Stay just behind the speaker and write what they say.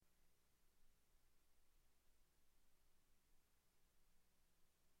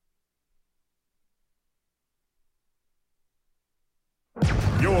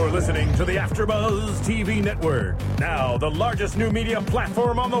You're listening to the AfterBuzz TV Network, now the largest new media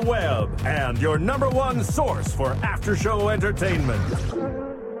platform on the web, and your number one source for after-show entertainment.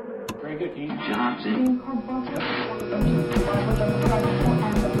 Very good, Dean Johnson.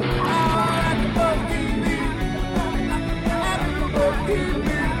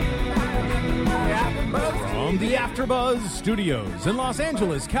 From the AfterBuzz Studios in Los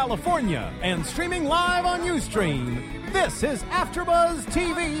Angeles, California, and streaming live on Ustream, this is AfterBuzz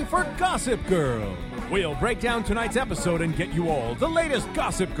TV for Gossip Girl. We'll break down tonight's episode and get you all the latest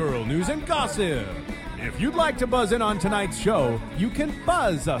Gossip Girl news and gossip. If you'd like to buzz in on tonight's show, you can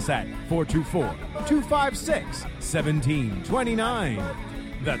buzz us at 424-256-1729.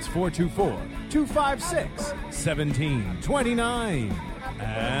 That's 424-256-1729.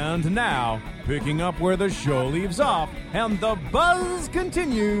 And now, picking up where the show leaves off and the buzz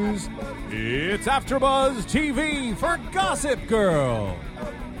continues, it's AfterBuzz TV for Gossip Girl.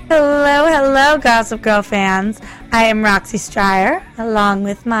 Hello, Gossip Girl fans. I am Roxy Stryer, along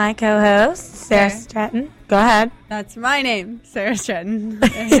with my co-host, Sarah Stratton. Go ahead. That's my name, Sarah Stratton. Do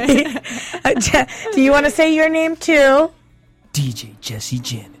you want to say your name too? DJ Jesse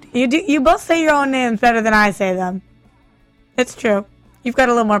Janity. You both say your own names better than I say them. It's true. You've got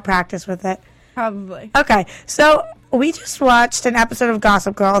a little more practice with it. Probably. Okay, so we just watched an episode of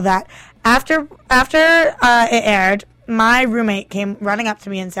Gossip Girl that after it aired, my roommate came running up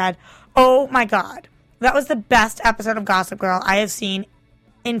to me and said, "Oh my God, that was the best episode of Gossip Girl I have seen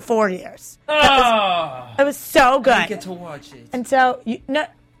in 4 years. It was so good." I get to watch it. And so,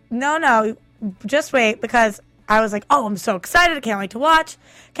 no, just wait, because I was like, "Oh, I'm so excited, I can't wait to watch."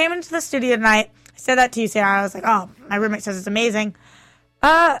 Came into the studio tonight, I said that to you, Sarah. I was like, "Oh, my roommate says it's amazing."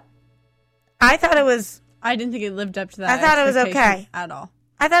 I thought it was... I didn't think it lived up to that. I thought it was okay. At all.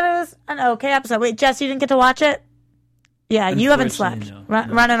 I thought it was an okay episode. Wait, Jess, you didn't get to watch it? Yeah, you haven't slept. No.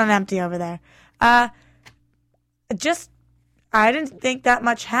 Running on empty over there. I didn't think that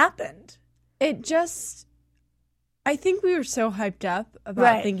much happened. I think we were so hyped up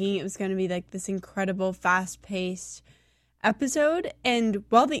about thinking it was going to be like this incredible, fast-paced episode. And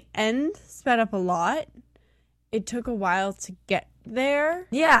while the end sped up a lot, it took a while to get there.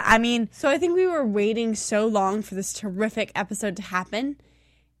 Yeah, I mean... So I think we were waiting so long for this terrific episode to happen,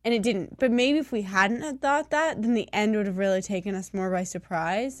 and it didn't. But maybe if we hadn't had thought that, then the end would have really taken us more by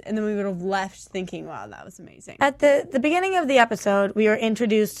surprise, and then we would have left thinking, wow, that was amazing. At the beginning of the episode, we were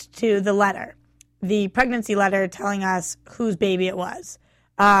introduced to the letter, the pregnancy letter telling us whose baby it was.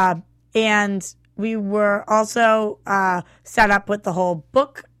 And we were also set up with the whole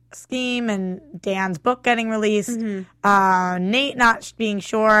book scheme and Dan's book getting released, Nate not being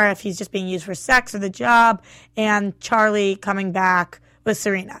sure if he's just being used for sex or the job, and Charlie coming back with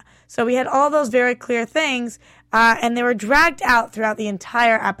Serena. So we had all those very clear things, and they were dragged out throughout the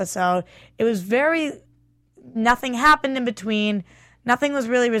entire episode. It was nothing happened in between. Nothing was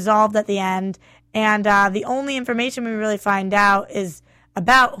really resolved at the end, and the only information we really find out is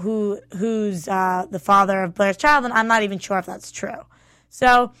about who's the father of Blair's child, and I'm not even sure if that's true.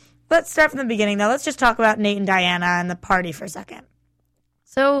 So let's start from the beginning, though. Let's just talk about Nate and Diana and the party for a second.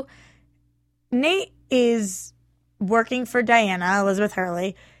 So Nate is working for Diana, Elizabeth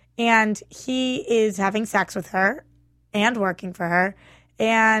Hurley, and he is having sex with her and working for her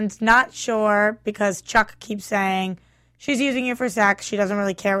and not sure because Chuck keeps saying, she's using you for sex. She doesn't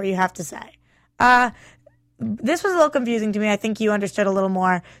really care what you have to say. This was a little confusing to me. I think you understood a little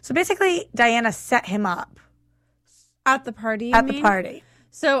more. So basically, Diana set him up. At the party, the party.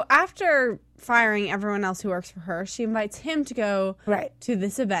 So after firing everyone else who works for her, she invites him to go to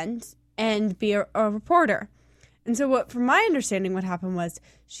this event and be a reporter. And so from my understanding, what happened was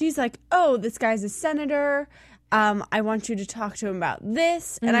she's like, "Oh, this guy's a senator. I want you to talk to him about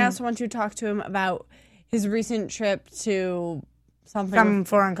this. And I also want you to talk to him about his recent trip to some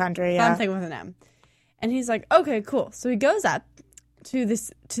foreign country. Something with an M." And he's like, "Okay, cool." So he goes up to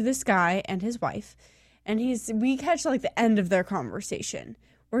this guy and his wife. And we catch like the end of their conversation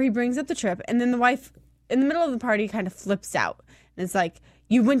where he brings up the trip, and then the wife in the middle of the party kind of flips out. And it's like,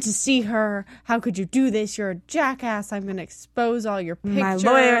 "You went to see her. How could you do this? You're a jackass. I'm going to expose all your pictures. My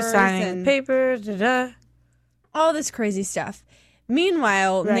lawyer signing papers, all this crazy stuff."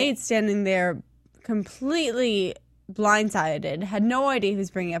 Meanwhile, Nate's standing there completely blindsided, had no idea he was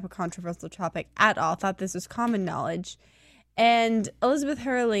bringing up a controversial topic at all, thought this was common knowledge. And Elizabeth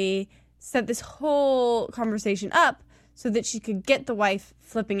Hurley set this whole conversation up so that she could get the wife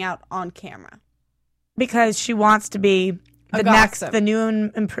flipping out on camera. Because she wants to be the new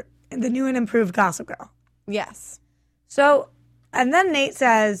and improved Gossip Girl. Yes. So, and then Nate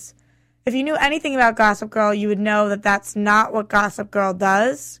says, if you knew anything about Gossip Girl, you would know that that's not what Gossip Girl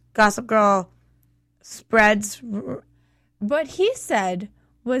does. Gossip Girl spreads. What he said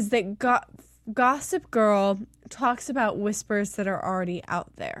was that Gossip Girl talks about whispers that are already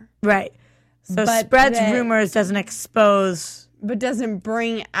out there. Right. So But spreads that- rumors, doesn't expose. But doesn't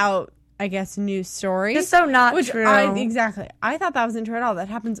bring out, I guess, new stories. Just so not true. Exactly. I thought that wasn't true at all. That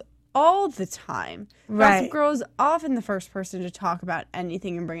happens all the time. Right. Gossip Girl is often the first person to talk about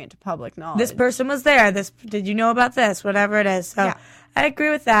anything and bring it to public knowledge. This person was there. Did you know about this? Whatever it is. So Yeah. I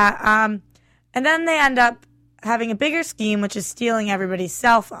agree with that. And then they end up having a bigger scheme, which is stealing everybody's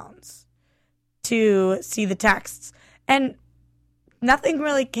cell phones to see the texts. And nothing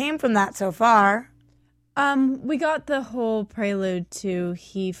really came from that so far. We got the whole prelude to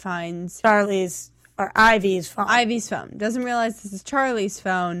he finds Charlie's or Ivy's phone. Ivy's phone. Doesn't realize this is Charlie's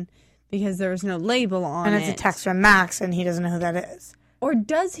phone because there was no label on it. And it's a text from Max, and he doesn't know who that is. Or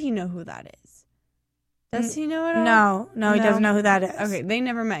does he know who that is? Does he know it all? No, he doesn't know who that is. Okay, they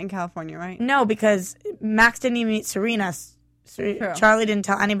never met in California, right? No, because Max didn't even meet Serena. True. Charlie didn't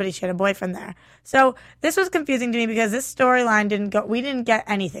tell anybody she had a boyfriend there. So this was confusing to me because this storyline we didn't get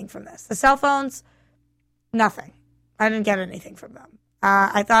anything from this. The cell phones, nothing. I didn't get anything from them.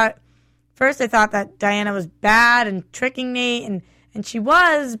 I thought that Diana was bad and tricking Nate, and she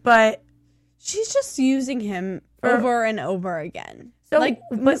was, but She's just using him over and over again. So, like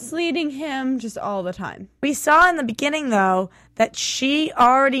but- misleading him just all the time. we saw in the beginning, though, that she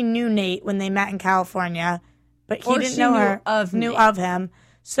already knew Nate when they met in California, but he Or didn't she know knew her. of knew Nate. of him.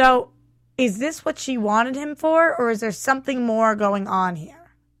 So is this what she wanted him for, or is there something more going on here?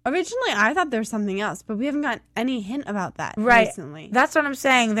 Originally, I thought there was something else, but we haven't gotten any hint about that Right. recently. That's what I'm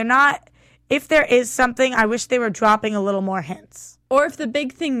saying. They're not. If there is something, I wish they were dropping a little more hints. Or if the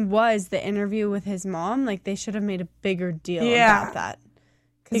big thing was the interview with his mom, like they should have made a bigger deal Yeah. about that.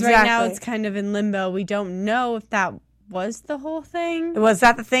 Because right now Exactly. it's kind of in limbo. We don't know if that was the whole thing. Was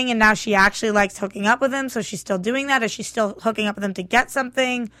that the thing? And now she actually likes hooking up with him, so she's still doing that? Is she still hooking up with him to get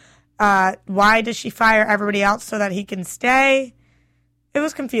something? Why does she fire everybody else so that he can stay? It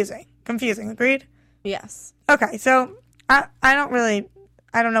was confusing. Confusing. Agreed? Yes. Okay, so I don't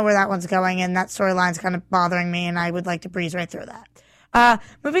know where that one's going, and that storyline's kind of bothering me, and I would like to breeze right through that.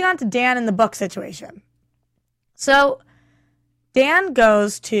 Moving on to Dan and the book situation. So Dan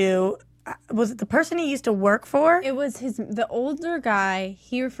goes to, was it the person he used to work for? It was the older guy.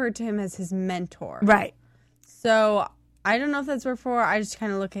 He referred to him as his mentor. Right. So I don't know if that's for. I just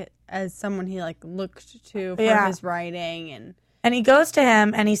kind of look at as someone he like looked to for Yeah. his writing And he goes to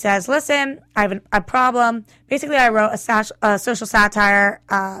him and he says, listen, I have a problem. Basically, I wrote a social satire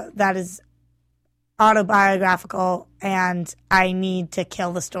that is autobiographical, and I need to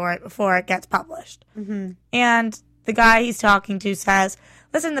kill the story before it gets published. Mm-hmm. And the guy he's talking to says,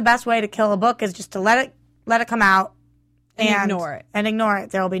 listen, the best way to kill a book is just to let it come out and ignore it. And ignore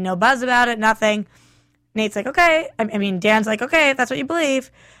it. There will be no buzz about it, nothing. Nate's like, okay. Dan's like, okay, if that's what you believe.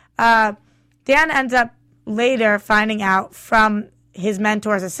 Dan ends up later finding out from his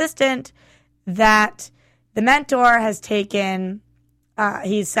mentor's assistant that the mentor has taken,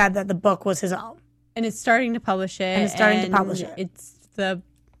 he said that the book was his own. And it's starting to publish it. And it's starting to publish it. It's the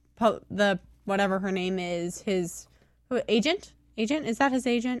whatever her name is, his agent? Agent? Is that his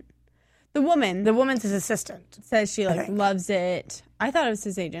agent? The woman's his assistant. Says she loves it. I thought it was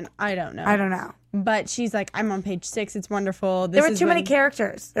his agent. I don't know. I don't know. But she's like, I'm on page 6. It's wonderful. There were too many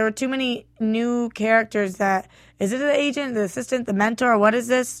characters. There were too many new characters that, is it the agent, the assistant, the mentor? What is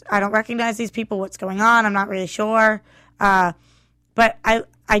this? I don't recognize these people. What's going on? I'm not really sure. But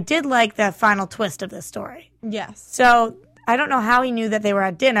I did like the final twist of this story. Yes. So I don't know how he knew that they were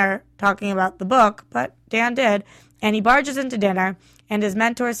at dinner talking about the book, but Dan did. And he barges into dinner, and his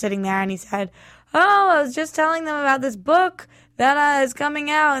mentor is sitting there, and he said, oh, I was just telling them about this book that is coming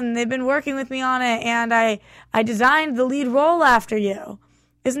out, and they've been working with me on it, and I designed the lead role after you.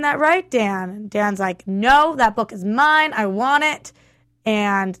 Isn't that right, Dan? And Dan's like, no, that book is mine. I want it.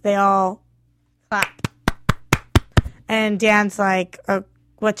 And they all clap. And Dan's like, oh,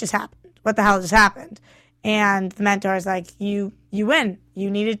 what just happened? What the hell just happened? And the mentor is like, you win. You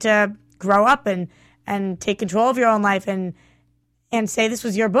needed to grow up and take control of your own life and say this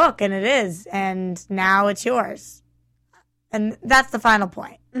was your book, and it is, and now it's yours. And that's the final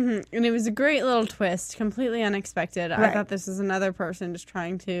point. Mm-hmm. And it was a great little twist, completely unexpected. Right. I thought this was another person just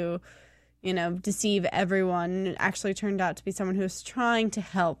trying to, deceive everyone. It actually turned out to be someone who was trying to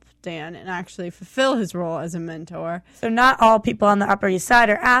help Dan and actually fulfill his role as a mentor. So not all people on the Upper East Side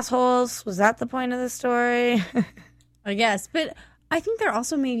are assholes. Was that the point of the story? I guess. But I think there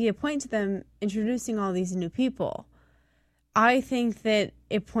also may be a point to them introducing all these new people. I think that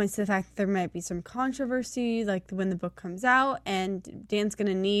it points to the fact that there might be some controversy, like when the book comes out, and Dan's going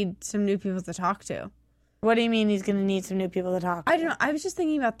to need some new people to talk to. What do you mean he's going to need some new people to talk to? I don't know. I was just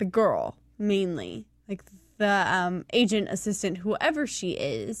thinking about the girl, mainly. Like the agent, assistant, whoever she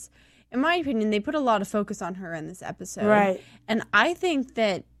is. In my opinion, they put a lot of focus on her in this episode. Right. And I think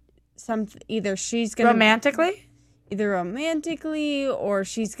that either she's going to... Romantically? Either romantically, or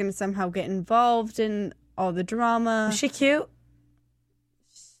she's going to somehow get involved in all the drama. Is she cute?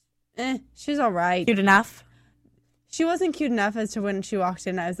 She's all right. Cute enough? She wasn't cute enough as to when she walked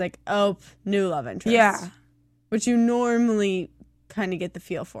in, I was like, oh, new love interest. Yeah. Which you normally kind of get the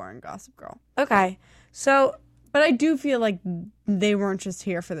feel for in Gossip Girl. Okay. So... But I do feel like they weren't just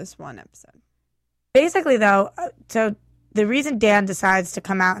here for this one episode. Basically, though, so the reason Dan decides to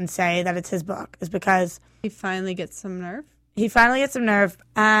come out and say that it's his book is because... He finally gets some nerve? He finally gets some nerve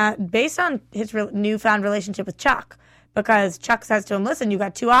based on his newfound relationship with Chuck. Because Chuck says to him, listen, you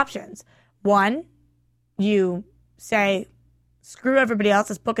got two options. One, you say, screw everybody else.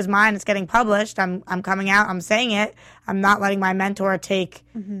 This book is mine. It's getting published. I'm coming out. I'm saying it. I'm not letting my mentor take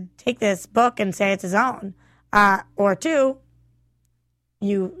this book and say it's his own. Or two,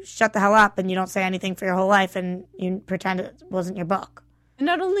 you shut the hell up and you don't say anything for your whole life and you pretend it wasn't your book. And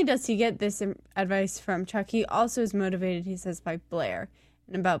not only does he get this advice from Chuck, he also is motivated, he says, by Blair.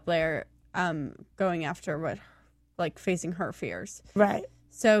 And about Blair going after facing her fears. Right.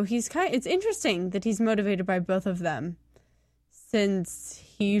 So it's interesting that he's motivated by both of them since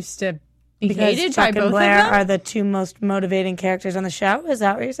he used to be hated by both of them. Chuck and Blair are the two most motivating characters on the show. Is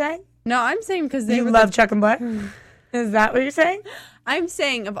that what you're saying? No, I'm saying because you love Chuck and Blair. Is that what you're saying? I'm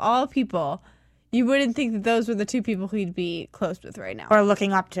saying of all people, you wouldn't think that those were the two people who'd be close with right now, or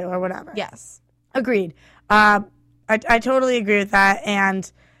looking up to, or whatever. Yes, agreed. I totally agree with that,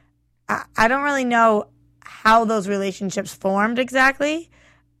 and I don't really know how those relationships formed exactly.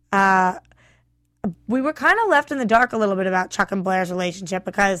 We were kind of left in the dark a little bit about Chuck and Blair's relationship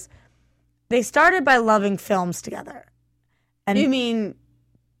because they started by loving films together. And you mean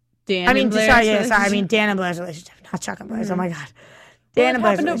Dan? I mean, and Blair's sorry. I mean Dan and Blair's relationship, not Chuck and Blair's. Oh my God, Dan and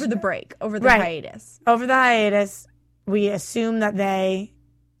Blair's happened over the break, over the hiatus. Over the hiatus, we assume that they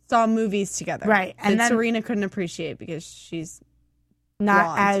saw movies together, right? And then Serena couldn't appreciate because she's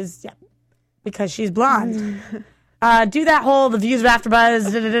not blonde. Because she's blonde. Do that whole the views of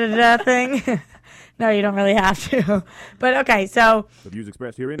AfterBuzz thing. No, you don't really have to. But okay, so the views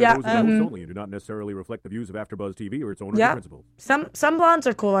expressed herein are those of the hosts only and do not necessarily reflect the views of AfterBuzz TV or its owners and principals. Some blondes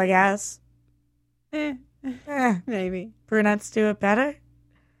are cool, I guess. Maybe brunettes do it better.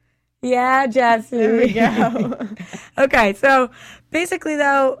 Yeah, Jesse. There we go. Okay, so basically,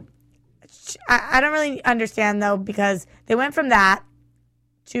 though, I don't really understand though because they went from that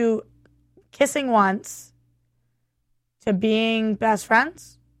to kissing once to being best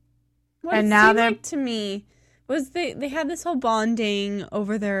friends. What and now they're to me was they had this whole bonding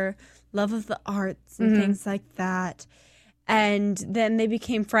over their love of the arts and things like that. And then they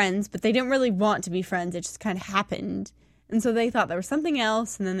became friends, but they didn't really want to be friends. It just kind of happened. And so they thought there was something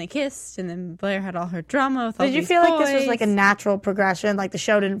else, and then they kissed, and then Blair had all her drama with all these boys. Did you feel like this was like a natural progression? Like the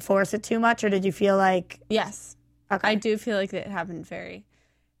show didn't force it too much, or did you feel like... Yes. Okay. I do feel like it happened very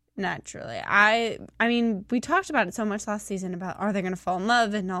naturally. I mean, we talked about it so much last season about are they going to fall in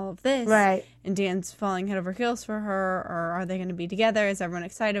love and all of this? Right. And Dan's falling head over heels for her, or are they going to be together? Is everyone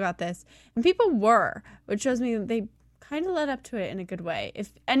excited about this? And people were, which shows me they kind of led up to it in a good way.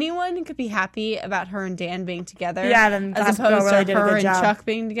 If anyone could be happy about her and Dan being together, then as opposed to her and Chuck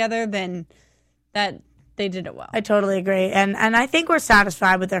being together, then that they did it well. I totally agree. And I think we're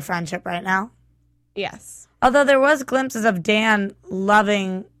satisfied with their friendship right now. Yes. Although there was glimpses of Dan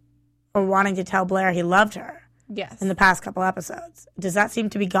loving or wanting to tell Blair he loved her. Yes. In the past couple episodes. Does that seem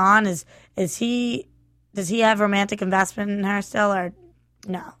to be gone? Does he have romantic investment in her still, or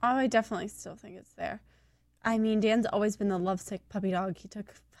no? Oh, I definitely still think it's there. I mean, Dan's always been the lovesick puppy dog. He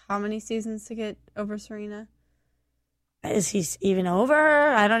took how many seasons to get over Serena? Is he even over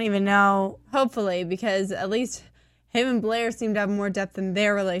her? I don't even know. Hopefully, because at least him and Blair seem to have more depth in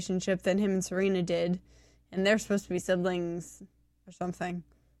their relationship than him and Serena did. And they're supposed to be siblings or something.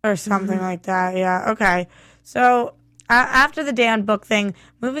 Or something like that, yeah. Okay. So after the Dan book thing,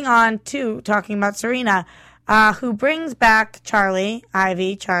 moving on to talking about Serena, who brings back Charlie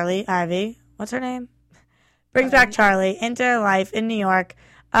Ivy. What's her name? Brings back Charlie into life in New York.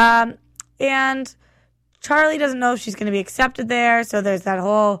 And Charlie doesn't know if she's going to be accepted there. So there's that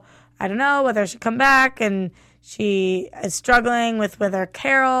whole, I don't know whether she should come back. And she is struggling with whether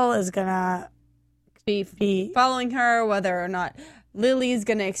Carol is going to be following her, whether or not Lily's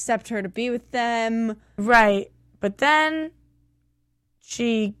going to accept her to be with them. Right. But then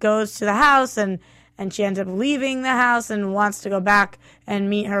she goes to the house and she ends up leaving the house and wants to go back and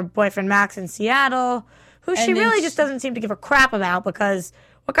meet her boyfriend Max in Seattle, who she really just doesn't seem to give a crap about, because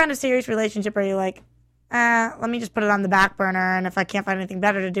what kind of serious relationship are you like, let me just put it on the back burner, and if I can't find anything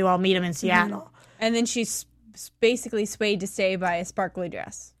better to do, I'll meet him in Seattle. Mm-hmm. And then she's basically swayed to stay by a sparkly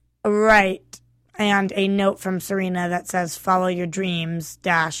dress. Right. And a note from Serena that says, follow your dreams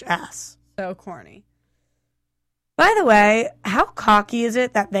 -S. So corny. By the way, how cocky is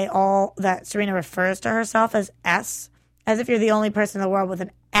it that that Serena refers to herself as S, as if you're the only person in the world with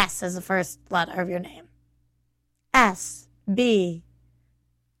an S as the first letter of your name? S, B.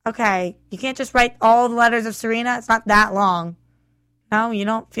 Okay, you can't just write all the letters of Serena. It's not that long. No, you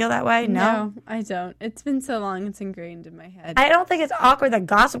don't feel that way? No, I don't. It's been so long, it's ingrained in my head. I don't think it's awkward that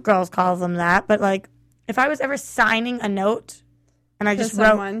Gossip Girls calls them that, but like, if I was ever signing a note and I just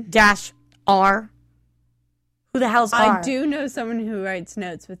wrote -R, who the hell's R? I do know someone who writes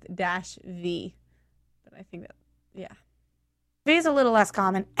notes with -V, but I think that, yeah. V is a little less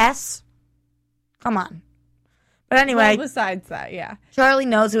common. S? Come on. But anyway. Well, besides that, yeah. Charlie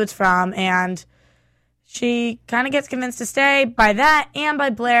knows who it's from, and she kind of gets convinced to stay by that and by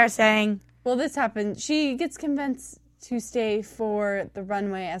Blair saying... Well, this happened. She gets convinced to stay for the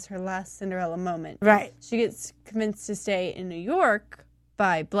runway as her last Cinderella moment. Right. She gets convinced to stay in New York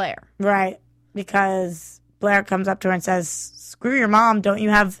by Blair. Right. Because Blair comes up to her and says, screw your mom, don't you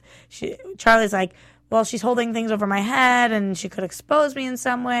have... Charlie's like, well, she's holding things over my head, and she could expose me in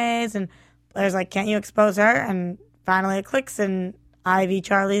some ways, and Blair's like, can't you expose her? And finally it clicks in Ivy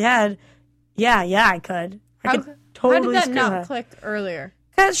Charlie's head. Yeah, I could. I could totally how did that not her. click earlier?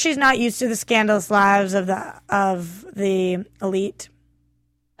 Because she's not used to the scandalous lives of the elite.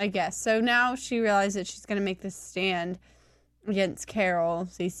 I guess. So now she realizes that she's going to make this stand against Carol,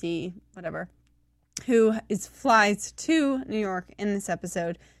 Cece, whatever, who flies to New York in this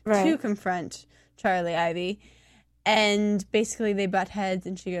episode to confront Charlie Ivy. And basically they butt heads,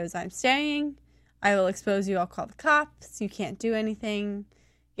 and she goes, I'm staying. I will expose you. I'll call the cops. You can't do anything.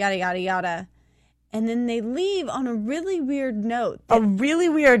 Yada, yada, yada. And then they leave on a really weird note. A really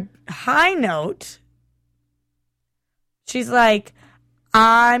weird high note. She's like,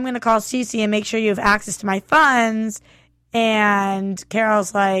 I'm going to call Cece and make sure you have access to my funds. And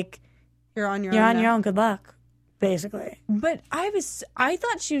Carol's like, You're on your own. Good luck, basically. But I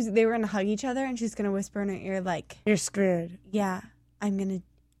thought they were going to hug each other, and she's going to whisper in her ear, like, you're screwed. Yeah, I'm going to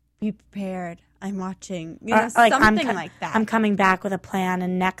be prepared. I'm watching. You know, something like that. I'm coming back with a plan,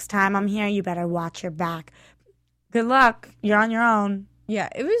 and next time I'm here, you better watch your back. Good luck. You're on your own. Yeah,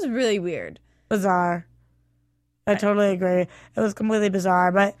 it was really weird. Bizarre. I totally agree. It was completely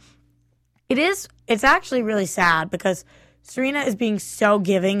bizarre, but it's actually really sad because Serena is being so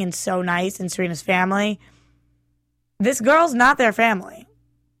giving and so nice, and Serena's family. This girl's not their family.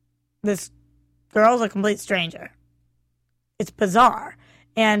 This girl's a complete stranger. It's bizarre.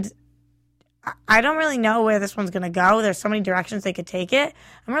 And I don't really know where this one's going to go. There's so many directions they could take it.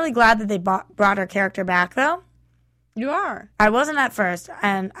 I'm really glad that they brought her character back, though. You are. I wasn't at first,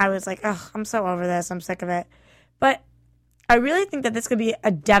 and I was like, ugh, I'm so over this. I'm sick of it. But I really think that this could be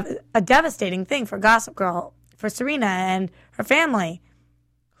a devastating thing for Gossip Girl, for Serena and her family.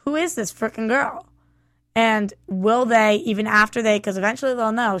 Who is this frickin' girl? And will they, even after because eventually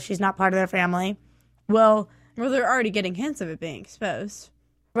they'll know she's not part of their family, Well, they're already getting hints of it being exposed.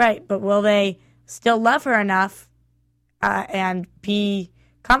 Right, but will they still love her enough and be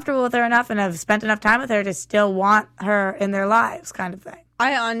comfortable with her enough and have spent enough time with her to still want her in their lives, kind of thing?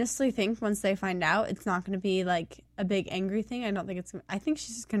 I honestly think once they find out, it's not going to be like a big angry thing. I think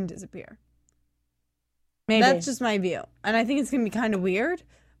she's just going to disappear. Maybe. That's just my view. And I think it's going to be kind of weird,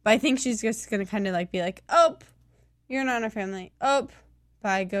 but I think she's just going to kind of like be like, oh, you're not in our family. Oh,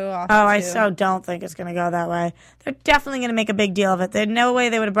 bye, go off. Oh, I so don't think it's going to go that way. They're definitely going to make a big deal of it. There's no way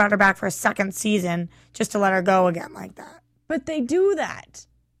they would have brought her back for a second season just to let her go again like that. But they do that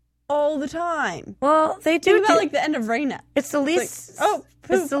all the time. Well, they do. Think about like the end of Reina. It's the least. Like,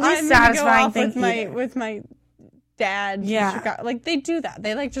 it's the least satisfying thing. With my dad. Yeah. Like they do that.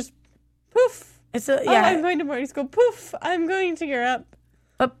 They like just poof. I'm going to boarding school. Poof. I'm going to Europe.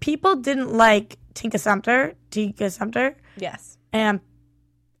 But people didn't like Tika Sumpter. Yes.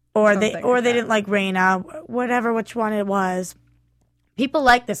 Or they didn't like Reina, which one it was. People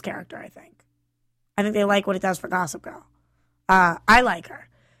like this character, I think. I think they like what it does for Gossip Girl. I like her.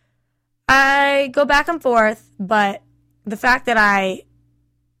 I go back and forth, but the fact that I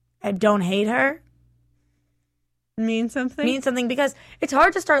don't hate her means something because it's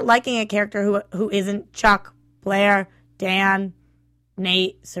hard to start liking a character who isn't Chuck, Blair, Dan,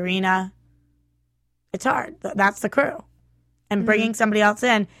 Nate, Serena. It's hard. That's the crew. and bringing somebody else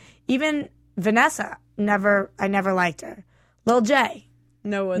in. Even Vanessa, I never liked her. Lil J.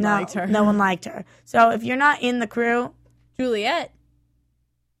 No one liked her. No one liked her. So if you're not in the crew. Juliet.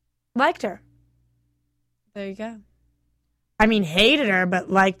 Liked her. There you go. I mean, hated her,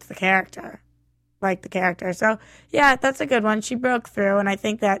 but liked the character. So, yeah, that's a good one. She broke through, and I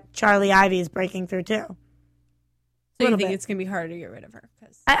think that Charlie Ivy is breaking through, too. So you think it's going to be hard to get rid of her?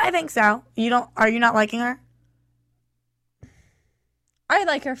 I think so. Are you not liking her? I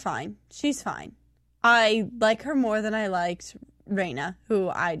like her fine. She's fine. I like her more than I liked Raina, who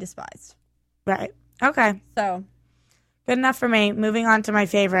I despised. Right. Okay. So. Good enough for me. Moving on to my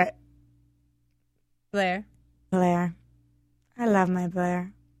favorite. Blair. I love my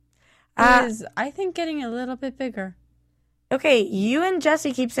Blair. Is, I think, getting a little bit bigger. Okay, you and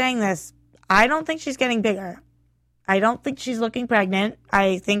Jesse keep saying this. I don't think she's getting bigger. I don't think she's looking pregnant.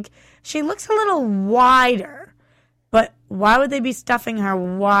 I think she looks a little wider. But why would they be stuffing her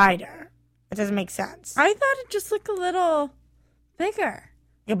wider? It doesn't make sense. I thought it just looked a little bigger.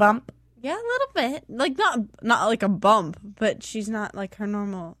 A bump? Yeah, a little bit. Like, not like a bump, but she's not like her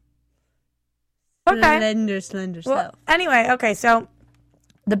normal slender self. Anyway, okay, so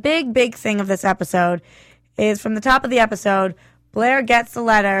the big thing of this episode is from the top of the episode, Blair gets the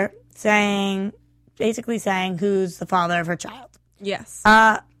letter basically saying who's the father of her child. Yes.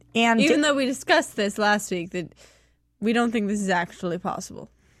 And even though we discussed this last week, that we don't think this is actually possible.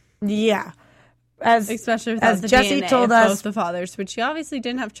 Yeah. Especially without the Jesse DNA told of us, both the fathers, which she obviously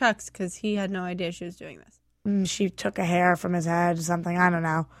didn't have Chuck's because he had no idea she was doing this. She took a hair from his head or something. I don't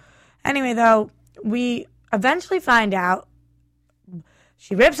know. Anyway, though, we eventually find out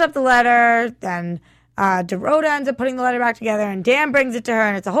she rips up the letter, then Dorota ends up putting the letter back together, and Dan brings it to her,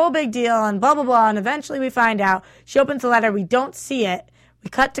 and it's a whole big deal, and blah, blah, blah, and eventually we find out. She opens the letter. We don't see it. We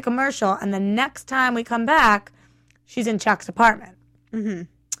cut to commercial, and the next time we come back, she's in Chuck's apartment. Mm-hmm.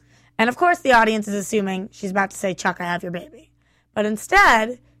 And, of course, the audience is assuming she's about to say, Chuck, I have your baby. But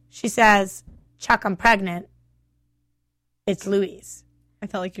instead, she says, Chuck, I'm pregnant. It's Louise. I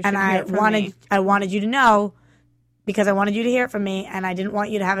felt like you should hear it from me. I wanted you to know because I wanted you to hear it from me, and I didn't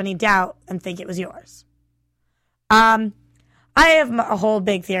want you to have any doubt and think it was yours. I have a whole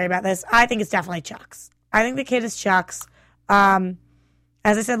big theory about this. I think it's definitely Chuck's. I think the kid is Chuck's. As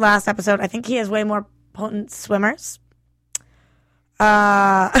I said last episode, I think he has way more potent swimmers.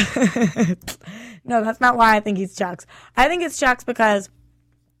 No, that's not why I think he's Chuck's. I think it's Chuck's because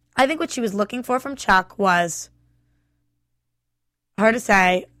I think what she was looking for from Chuck was her to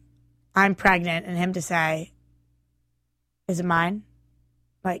say, I'm pregnant, and him to say, is it mine?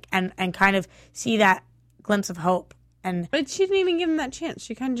 Like, and kind of see that glimpse of hope. But she didn't even give him that chance.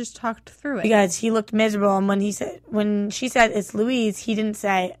 She kind of just talked through it. Because he looked miserable, and when she said it's Louise, he didn't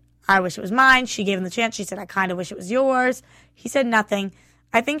say, I wish it was mine. She gave him the chance. She said, I kind of wish it was yours. He said nothing.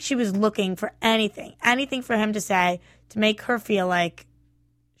 I think she was looking for anything for him to say to make her feel like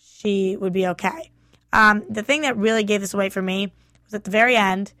she would be okay. The thing that really gave this away for me was at the very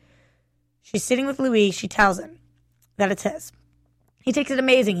end, she's sitting with Louise. She tells him that it's his. He takes it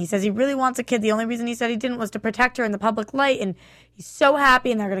amazing. He says he really wants a kid. The only reason he said he didn't was to protect her in the public light, and he's so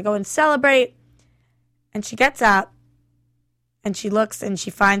happy, and they're going to go and celebrate. And she gets up, and she looks, and she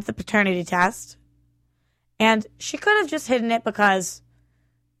finds the paternity test. And she could have just hidden it because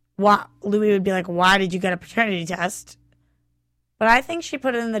Louis would be like, why did you get a paternity test? But I think she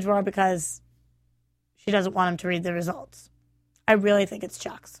put it in the drawer because she doesn't want him to read the results. I really think it's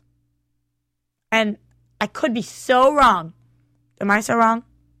Chuck's. And I could be so wrong. Am I so wrong?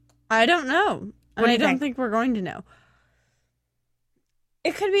 I don't know. What do you don't think we're going to know.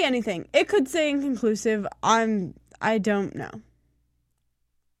 It could be anything. It could say inconclusive. I don't know.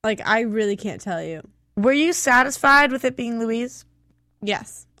 Like, I really can't tell you. Were you satisfied with it being Louise?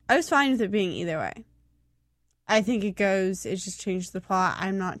 Yes. I was fine with it being either way. I think it just changed the plot.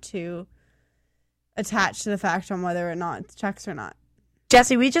 I'm not too attached to the fact on whether or not it's Chuck's or not.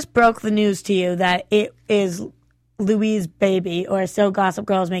 Jesse, we just broke the news to you that it is Louise's baby, or so Gossip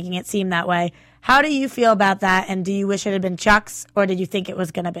Girl is making it seem that way. How do you feel about that, and do you wish it had been Chuck's, or did you think it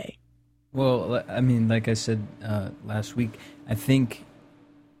was going to be? Well, I mean, like I said last week, I think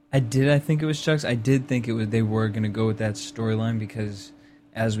it was Chuck's. I did think they were going to go with that storyline because,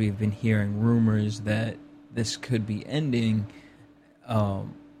 as we've been hearing rumors that this could be ending,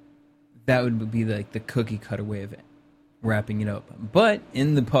 that would be like the cookie cutter way of wrapping it up. But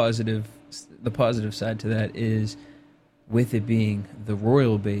in the positive side to that is, with it being the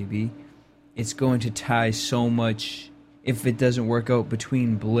royal baby, it's going to tie so much. If it doesn't work out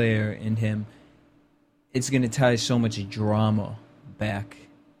between Blair and him, it's going to tie so much drama back.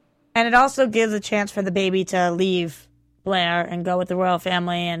 And it also gives a chance for the baby to leave Blair and go with the royal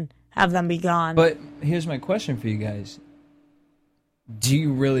family and have them be gone. But here's my question for you guys. Do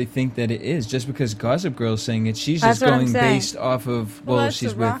you really think that it is? Just because Gossip Girl's saying it, she's That's just what I'm going saying. based off of, That's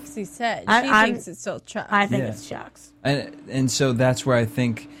she's what with... Roxy said. I She thinks it's still Chuck. I think Yeah. it's Chuck's. And so that's where I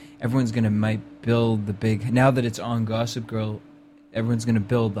think everyone's going to might build the big... Now that it's on Gossip Girl, everyone's going to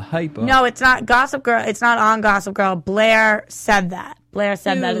build the hype up. No, it's not Gossip Girl. It's not on Gossip Girl. Blair said that. Blair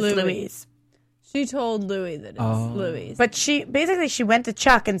said To that it's Louis. Louise. She told Louis that it's Louis. But she went to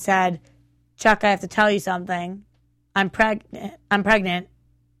Chuck and said, Chuck, I have to tell you something. I'm pregnant,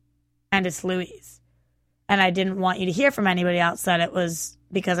 and it's Louise. And I didn't want you to hear from anybody else that it was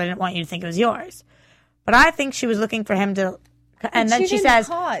because I didn't want you to think it was yours. But I think she was looking for him to. And then she didn't says,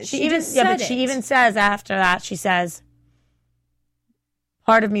 pause. she She even just yeah, said but she it. even says after that, she says,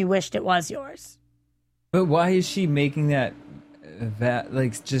 part of me wished it was yours. But why is she making that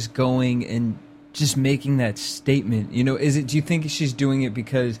like, just going and just making that statement? You know, do you think she's doing it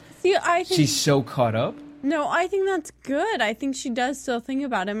because I think she's so caught up? No, I think that's good. I think she does still think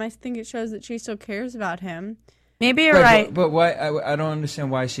about him. I think it shows that she still cares about him. Maybe you're right. But why? I don't understand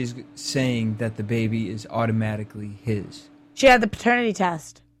why she's saying that the baby is automatically his. She had the paternity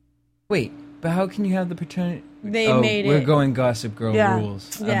test. Wait, but how can you have the paternity? They made We're it. going Gossip Girl Yeah.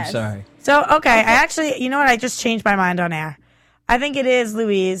 rules. Yes. I'm sorry. So, okay, I actually, you know what? I just changed my mind on air. I think it is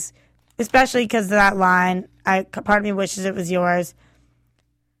Louise, especially because of that line. Part of me wishes it was yours.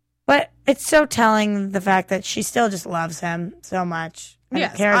 But it's so telling the fact that she still just loves him so much. And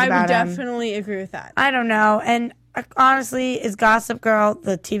Yes, cares I about would him. definitely agree with that. I don't know. And honestly, is Gossip Girl,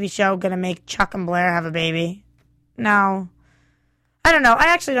 the TV show, going to make Chuck and Blair have a baby? No. I don't know. I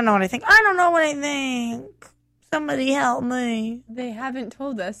actually don't know what I think. I don't know what I think. Somebody help me. They haven't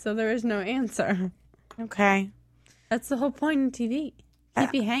told us, so there is no answer. Okay. That's the whole point of TV.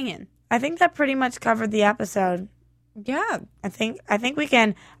 Keep you hanging. I think that pretty much covered the episode. Yeah. I think we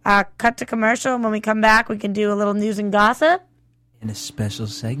can cut to commercial, and when we come back, we can do a little news and gossip In a special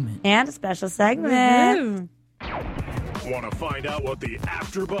segment. and a special segment. Woohoo. Want to find out what the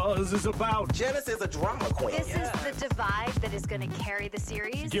AfterBuzz is about? Janice is a drama queen. This is the divide that is going to carry the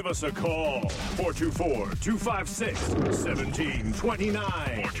series. Give us a call. 424-256-1729.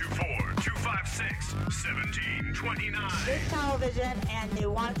 424-256-1729. It's television, and they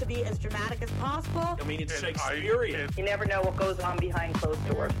want it to be as dramatic as possible. I mean, it's Shakespearean. You never know what goes on behind closed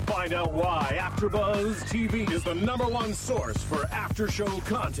doors. Find out why AfterBuzz TV is the #1 source for after-show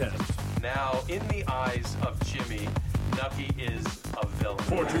content. Now, in the eyes of Jimmy, Nucky is a villain.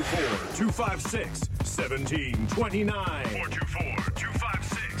 424-256-1729.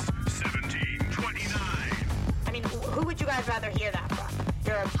 424-256-1729. I mean, who would you guys rather hear that from?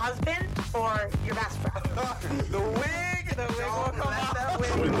 Your husband or your best friend? The wig will come out.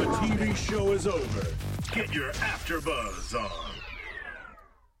 When the TV show is over, get your AfterBuzz on.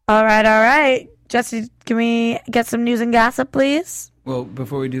 All right. Jesse, can we get some news and gossip, please? Well,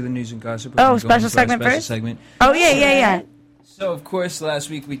 before we do the news and gossip, Oh, we're going special into our segment special first? segment. Oh, yeah. So, of course, last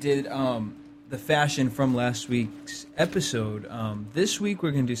week we did the fashion from last week's episode. This week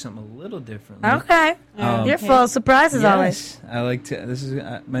we're going to do something a little differently. Okay. You're full of surprises always. Yes, I like to. This is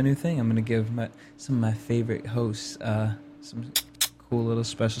my new thing. I'm going to give some of my favorite hosts some cool little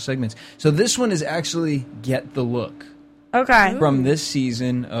special segments. So this one is actually Get the Look Okay. from this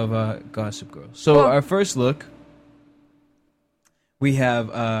season of Gossip Girl. So our first look, we have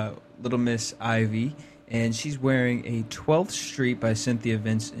Little Miss Ivy, and she's wearing a 12th Street by Cynthia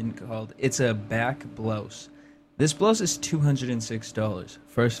Vincent called It's a Back Blouse. This blouse is $206.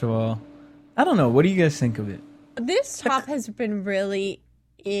 First of all, I don't know. What do you guys think of it? This top has been really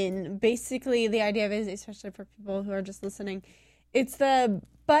in. Basically, the idea of it is, especially for people who are just listening, it's the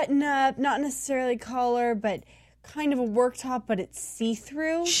button-up, not necessarily collar, but kind of a work top, but it's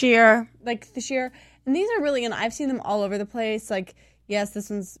see-through. Sheer. Like the sheer. And these are really, and I've seen them all over the place. Like, yes, this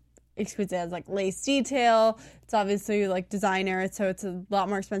one's exquisite. It has like lace detail. It's obviously like designer, so it's a lot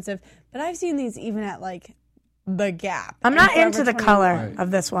more expensive. But I've seen these even at like the Gap. I'm not And into the Forever color 21.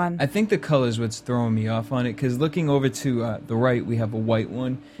 of this one. I think the color is what's throwing me off on it, because looking over to the right, we have a white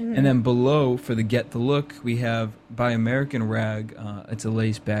one. And then below, for the Get the Look, we have by American Rag, it's a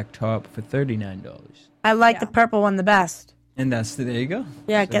lace back top for $39. I like the purple one the best. And there you go.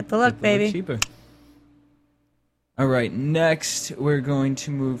 Yeah, Get the Look, baby. Cheaper. All right, next we're going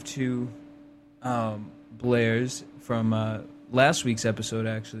to move to Blair's from last week's episode,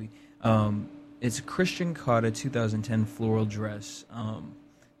 actually. It's a Christian Carter 2010 floral dress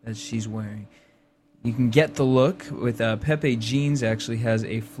that she's wearing. You can get the look with Pepe Jeans actually has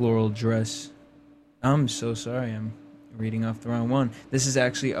a floral dress. I'm so sorry. reading off the wrong one. This is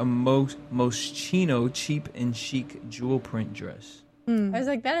actually a Moschino cheap and chic jewel print dress. I was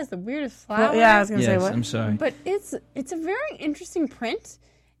like, that is the weirdest flower. Well, yeah, I was going to say Yes, what? I'm sorry. But it's a very interesting print,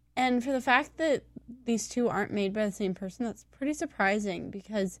 and for the fact that these two aren't made by the same person, that's pretty surprising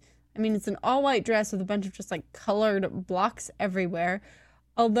because, I mean, it's an all-white dress with a bunch of just, like, colored blocks everywhere.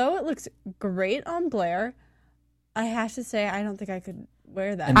 Although it looks great on Blair, I have to say I don't think I could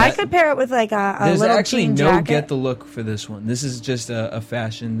wear that. I could pair it with, like, a There's little actually jean no jacket. get the look for this one. This is just a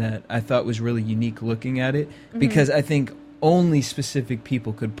fashion that I thought was really unique looking at it because I think only specific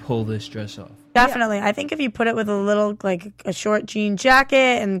people could pull this dress off. Definitely. I think if you put it with a little, like, a short jean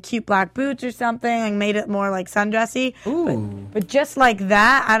jacket and cute black boots or something and made it more, like, sundressy. Ooh. But just like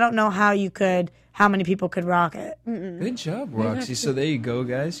that, I don't know how many people could rock it. Good job, Roxy. So there you go,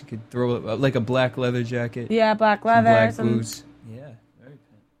 guys. You could throw like a black leather jacket. Yeah, black some leather. black boots. Yeah, very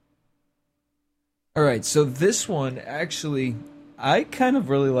good. All right, so this one, actually, I kind of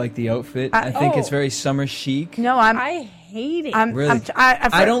really like the outfit. I think it's very summer chic. No, I hate it. Really?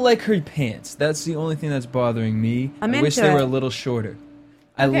 I don't like her pants. That's the only thing that's bothering me. I'm I wish into they were it. a little shorter.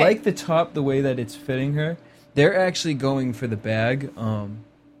 I Okay. like the top, the way that it's fitting her. They're actually going for the bag.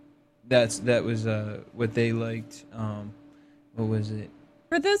 That was what they liked. What was it?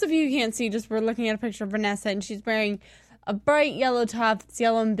 For those of you who can't see, just we're looking at a picture of Vanessa, and she's wearing a bright yellow top. It's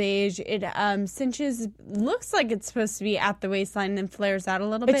yellow and beige. It cinches, looks like it's supposed to be at the waistline and flares out a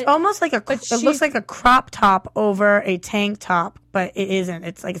little bit. It's almost like it looks like a crop top over a tank top, but it isn't.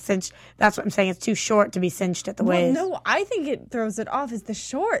 It's like a cinch. That's what I'm saying. It's too short to be cinched at the waist. No, I think it throws it off is the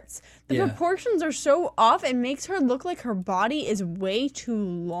shorts. The Yeah. proportions are so off, it makes her look like her body is way too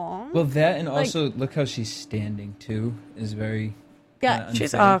long. Well, that and also look how she's standing too is very. Yeah,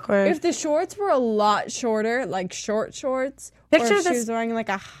 she's unfair. awkward. If the shorts were a lot shorter, like short shorts, Picture or if she this- was wearing like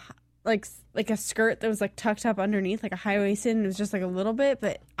a skirt that was like tucked up underneath, like a high waisted, and it was just like a little bit.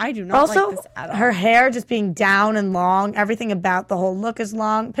 But I do not Also, like this at all. her hair just being down and long. Everything about the whole look is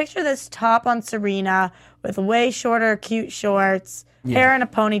long. Picture this top on Serena with way shorter, cute shorts, hair in a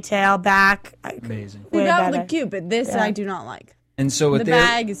ponytail, back. Amazing. Way that better. look cute, but this Yeah. I do not like. And so what The they're-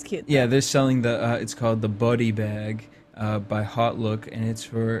 bag is cute. Yeah, they're selling the. It's called the Buddy Bag by Hot Look, and it's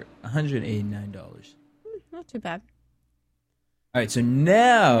for $189. Not too bad. All right, so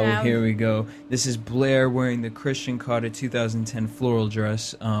now Now- here we go. This is Blair wearing the Christian Carter 2010 floral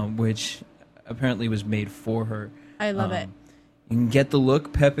dress, which apparently was made for her. I love it. You can get the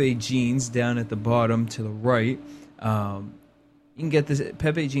look Pepe jeans down at the bottom to the right. You can get this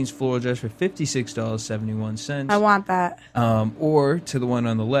Pepe jeans floral dress for $56.71. I want that. Or to the one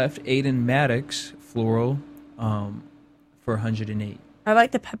on the left, Aiden Maddox floral for $108. I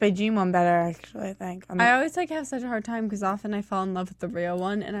like the Pepe Jean one better, actually, I think. I always like have such a hard time because often I fall in love with the real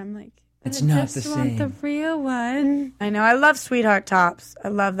one, and I'm like, It's I not just the want same. the real one. I know. I love sweetheart tops. I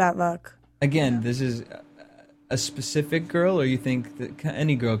love that look. Again, this is a specific girl, or you think that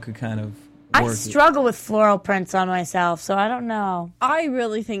any girl could kind of I work it? struggle with floral prints on myself, so I don't know. I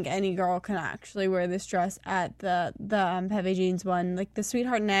really think any girl can actually wear this dress at the Pepe Jeans one. Like the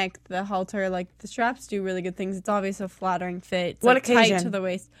sweetheart neck, the halter, like the straps do really good things. It's obviously a flattering fit. It's What like occasion? tight to the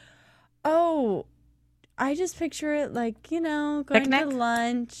waist. Oh, I just picture it like, going Picnic? to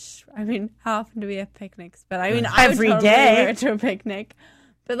lunch. I mean, how often do we have picnics? But I mean, Every I would totally day. wear it to a picnic.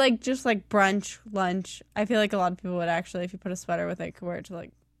 But like just like brunch, lunch. I feel like a lot of people would actually, if you put a sweater with it, could wear it to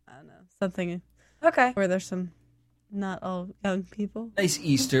like, I don't know, something Okay. where there's some not all young people. Nice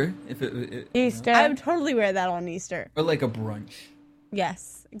Easter, if it Easter. I would totally wear that on Easter. or like a brunch.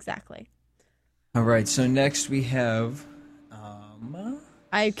 Yes, exactly. All right, so next we have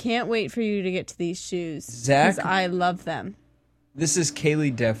I can't wait for you to get to these shoes. Zach- 'cause I love them. this is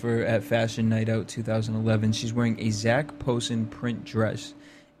Kaylee Deffer at Fashion Night Out 2011. She's wearing a Zach Posen print dress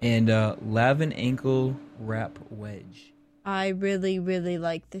and lavin ankle wrap wedge. I really, really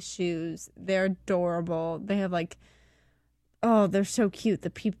like the shoes. They're adorable. They have like, oh, they're so cute. The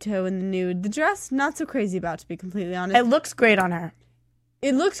peep toe and the nude. The dress, not so crazy about, to be completely honest. It looks great on her.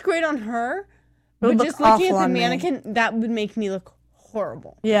 It looks great on her, It would but look just looking awful at the on me. mannequin, that would make me look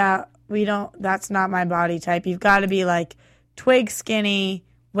horrible. Yeah, that's not my body type. You've got to be like twig skinny,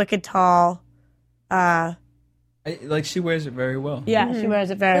 wicked tall. Like she wears it very well. Yeah, she wears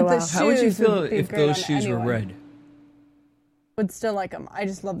it very But the well. How would you shoes feel would be if great those on shoes were anyone. red? Would still like them. I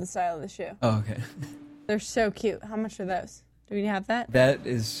just love the style of the shoe. Oh, okay. They're so cute. How much are those? Do we have that? That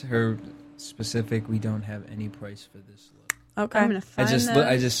is her specific. We don't have any price for this look. Okay. I'm gonna find I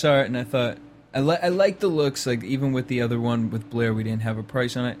those. just saw it and I thought I like the looks. Like even with the other one with Blair, we didn't have a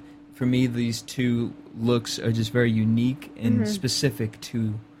price on it. For me, these two looks are just very unique and specific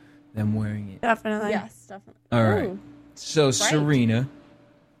to them wearing it. Definitely. Yes, definitely. All right. Ooh, So Serena,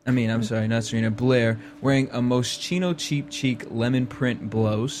 I'm sorry, not Serena, Blair, wearing a Moschino Cheap Cheek lemon print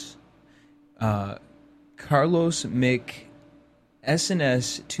blouse. Carlos Mick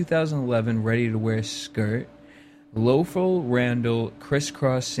S&S 2011 ready-to-wear skirt. Loeffel Randall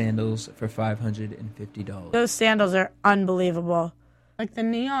crisscross sandals for $550. Those sandals are unbelievable. Like the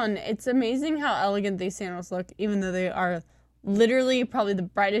neon, it's amazing how elegant these sandals look, even though they are literally probably the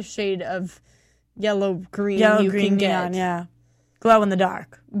brightest shade of yellow-green you can get. Neon, yeah. Glow in the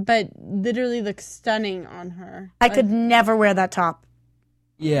dark. But literally looks stunning on her. I could never wear that top.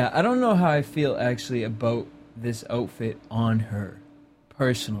 Yeah, I don't know how I feel actually about this outfit on her,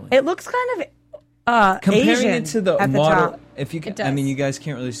 personally. It looks kind of comparing Asian it to the at model. top. If you, you guys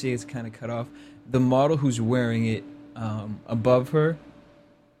can't really see; it's kind of cut off. The model who's wearing it above her,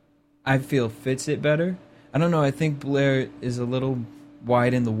 I feel fits it better. I don't know. I think Blair is a little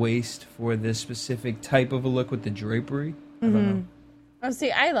wide in the waist for this specific type of a look with the drapery. I don't know. Oh, see,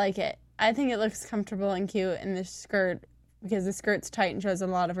 I like it. I think it looks comfortable and cute in this skirt. Because the skirt's tight and shows a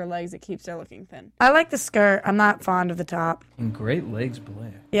lot of her legs, it keeps her looking thin. I like the skirt. I'm not fond of the top. And great legs,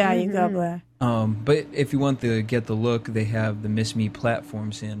 Blair. Yeah, you go, Blair. But if you want to get the look, they have the Miss Me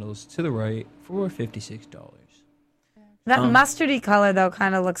platform sandals to the right for $56. That mustardy color, though,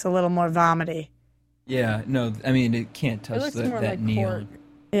 kind of looks a little more vomity. Yeah, no, I mean, it can't touch that like neon. pork.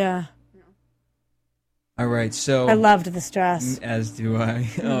 Yeah. All right, so... I loved this dress. As do I.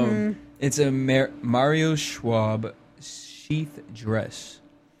 It's a Mario Schwab sheath dress.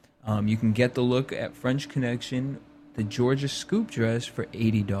 You can get the look at French Connection, the Georgia Scoop dress for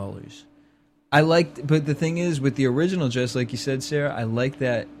 $80. But the thing is, with the original dress, like you said, Sarah, I like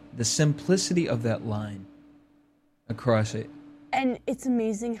that the simplicity of that line across it. And it's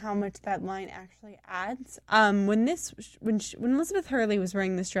amazing how much that line actually adds. When Elizabeth Hurley was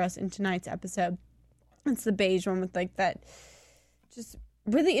wearing this dress in tonight's episode, it's the beige one with like that just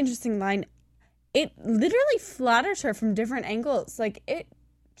really interesting line. It literally flatters her from different angles. Like, it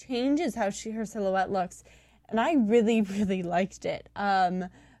changes how her silhouette looks. And I really, really liked it.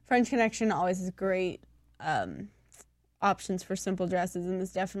 French Connection always has great options for simple dresses. And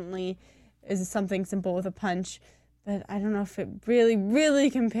this definitely is something simple with a punch. But I don't know if it really, really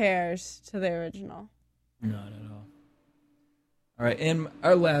compares to the original. Not at all. All right, and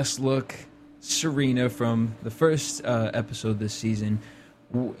our last look, Serena from the first episode this season.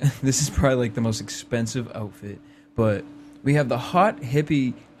 This is probably like the most expensive outfit, but we have the hot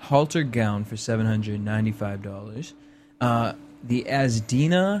hippie halter gown for $795, the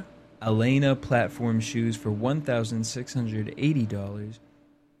Asdina Elena platform shoes for $1,680,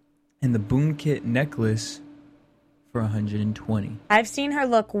 and the Boom Kit necklace for $120. I've seen her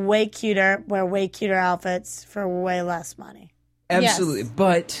look way cuter, wear way cuter outfits for way less money. Absolutely, yes.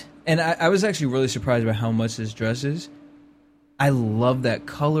 But, and I was actually really surprised by how much this dress is. I love that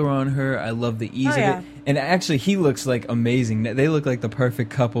color on her. I love the ease of it. And actually, he looks like amazing. They look like the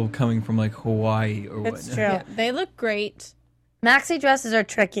perfect couple coming from like Hawaii or whatnot. It's true. Yeah, they look great. Maxi dresses are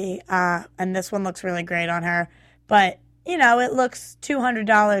tricky, and this one looks really great on her. But, you know, it looks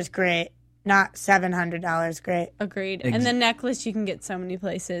 $200 great, not $700 great. Agreed. And the necklace, you can get so many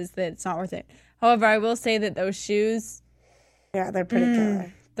places that it's not worth it. However, I will say that those shoes... Yeah, they're pretty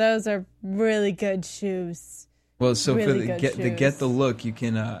killer. Those are really good shoes. Well, so really for to get the look, you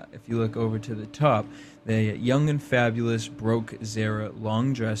can, if you look over to the top, the Young and Fabulous Broke Zara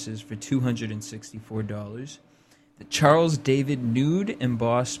long dresses for $264. The Charles David Nude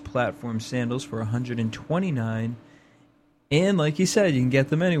Embossed Platform Sandals for $129. And like you said, you can get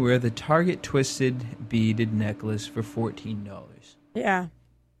them anywhere. The Target Twisted Beaded Necklace for $14. Yeah.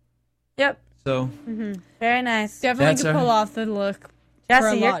 Yep. So, very nice. Definitely can pull off the look.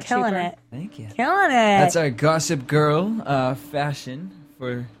 Jesse, you're killing it. Thank you. Killing it. That's our Gossip Girl fashion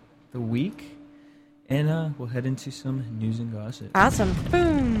for the week. And we'll head into some news and gossip. Awesome.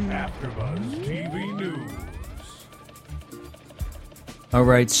 Boom. AfterBuzz TV News. All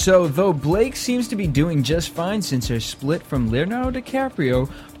right, so though Blake seems to be doing just fine since her split from Leonardo DiCaprio,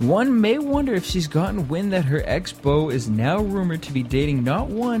 one may wonder if she's gotten wind that her ex-beau is now rumored to be dating not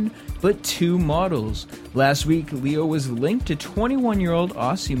one, but two models. Last week, Leo was linked to 21-year-old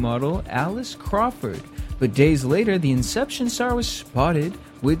Aussie model Alice Crawford, but days later, the Inception star was spotted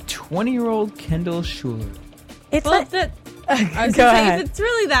with 20-year-old Kendall Schuler. It's well, like... I was going to say, if it's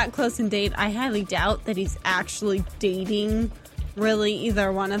really that close in date, I highly doubt that he's actually dating... really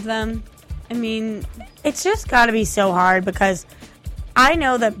either one of them. I mean, it's just got to be so hard because I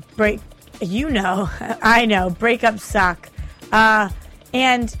know that I know breakups suck,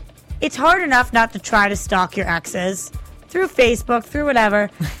 and it's hard enough not to try to stalk your exes, through Facebook, through whatever,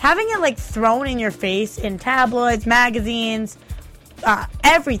 having it like thrown in your face in tabloids, magazines,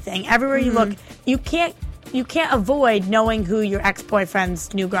 everything, everywhere you look, you can't avoid knowing who your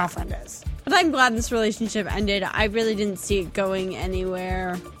ex-boyfriend's new girlfriend is. But I'm glad this relationship ended. I really didn't see it going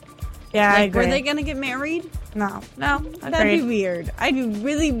anywhere. Yeah, I agree. Were they going to get married? No. That'd be weird. I'd be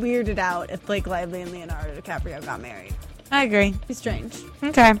really weirded out if Blake Lively and Leonardo DiCaprio got married. I agree. It'd be strange.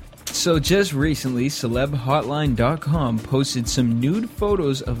 Okay. So just recently, celebhotline.com posted some nude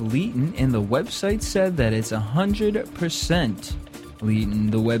photos of Leighton, and the website said that it's 100%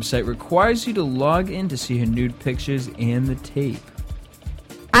 Leighton. The website requires you to log in to see her nude pictures and the tape.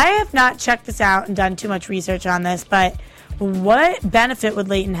 I have not checked this out and done too much research on this, but what benefit would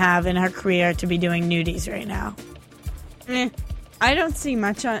Leighton have in her career to be doing nudies right now? I don't see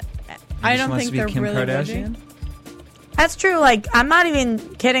much on. I don't think they're Kim really Kardashian? That's true. Like, I'm not even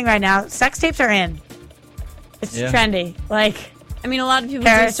kidding right now. Sex tapes are in. It's trendy. Like, I mean, a lot of people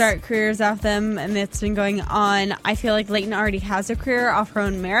do start careers off them, and it's been going on. I feel like Leighton already has a career off her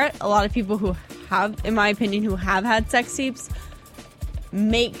own merit. A lot of people who have, in my opinion, who have had sex tapes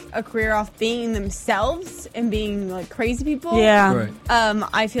make a career off being themselves and being like crazy people. Yeah. Right.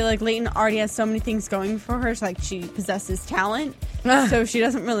 I feel like Leighton already has so many things going for her. So, like, she possesses talent, so she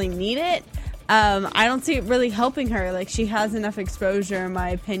doesn't really need it. I don't see it really helping her. Like, she has enough exposure, in my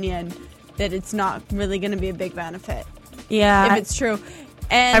opinion, that it's not really going to be a big benefit. Yeah. If it's true.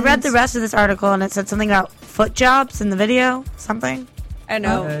 And I read the rest of this article, and it said something about foot jobs in the video. Something. I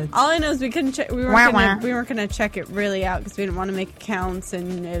know. All I know is we couldn't. We weren't gonna check it really out because we didn't want to make accounts,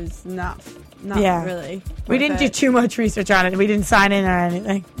 and it was not really. We didn't do too much research on it. We didn't sign in or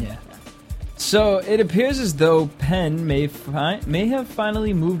anything. Yeah. So it appears as though Penn may have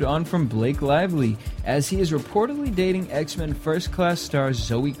finally moved on from Blake Lively, as he is reportedly dating X-Men First Class star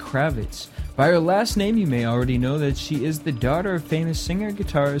Zoe Kravitz. By her last name, you may already know that she is the daughter of famous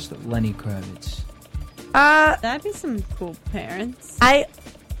singer-guitarist Lenny Kravitz. That'd be some cool parents.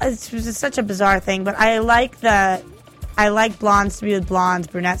 It's just such a bizarre thing, but I like blondes to be with blondes,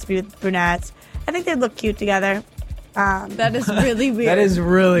 brunettes to be with brunettes. I think they look cute together. That is really weird. That is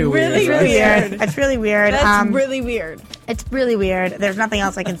really weird. It's really weird. It's really weird. That's really weird. It's really weird. There's nothing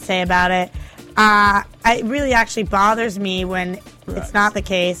else I can say about it. It really actually bothers me when it's not the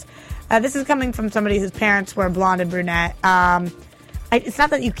case. This is coming from somebody whose parents were blonde and brunette. It's not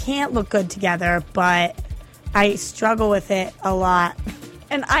that you can't look good together, but I struggle with it a lot.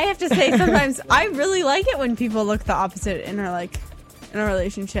 And I have to say, sometimes I really like it when people look the opposite in a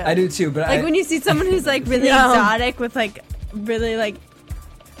relationship. I do too, but when you see someone who's like really exotic with like really like.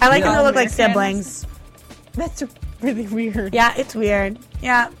 I like them to look like siblings. That's really weird. Yeah, it's weird.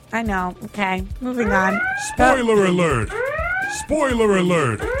 Yeah, I know. Okay, moving on. Spoiler alert! Spoiler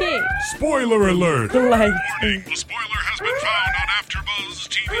alert! Okay. Spoiler alert! Warning, the spoiler has been found on AfterBuzz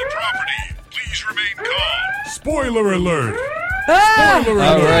TV property. Please remain calm. Spoiler alert! Spoiler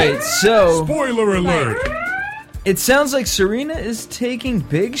alert! All right, so Spoiler alert! it sounds like Serena is taking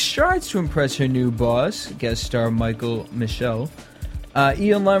big strides to impress her new boss, guest star Michael Michelle.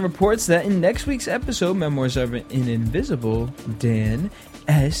 E! Online reports that in next week's episode, Memoirs of an Invisible, Dan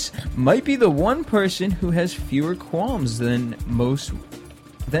S. might be the one person who has fewer qualms than most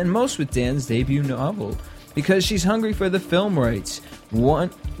with Dan's debut novel, because she's hungry for the film rights.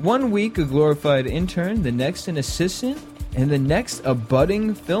 One week a glorified intern, the next an assistant, and the next a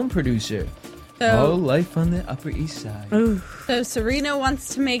budding film producer. All life on the Upper East Side. Ooh. So Serena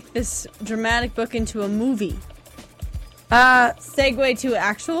wants to make this dramatic book into a movie. Segue to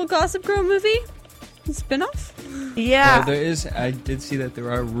actual Gossip Girl movie? Spinoff? Yeah. Well, there is. I did see that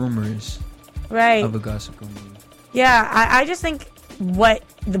there are rumors of a Gossip Girl movie. Yeah, I just think what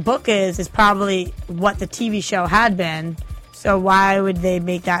the book is probably what the TV show had been. So why would they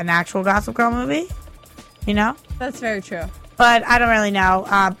make that an actual Gossip Girl movie? You know? That's very true. But I don't really know.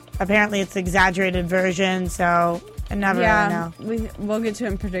 Apparently it's an exaggerated version, so I never really know. We'll get to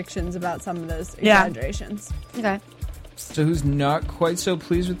in predictions about some of those exaggerations. Okay. So who's not quite so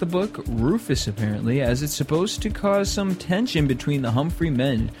pleased with the book? Rufus, apparently, as it's supposed to cause some tension between the Humphrey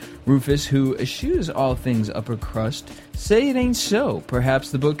men. Rufus, who eschews all things upper crust, say it ain't so.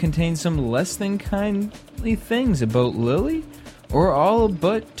 Perhaps the book contains some less than kindly things about Lily? Or all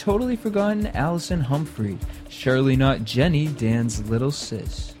but totally forgotten Allison Humphrey. Surely not Jenny, Dan's little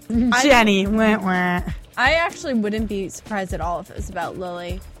sis. Jenny, wah. I actually wouldn't be surprised at all if it was about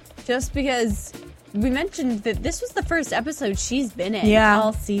Lily. Just because we mentioned that this was the first episode she's been in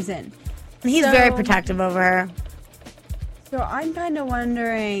all season. He's very protective over her. So I'm kind of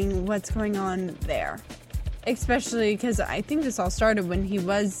wondering what's going on there. Especially because I think this all started when he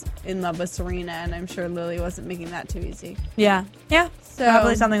was in love with Serena, and I'm sure Lily wasn't making that too easy. Yeah. Yeah. So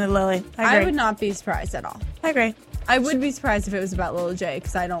probably something with Lily. I would not be surprised at all. I agree. I would be surprised if it was about Lil J,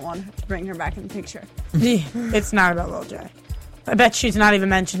 because I don't want to bring her back in the picture. It's not about Lil J. I bet she's not even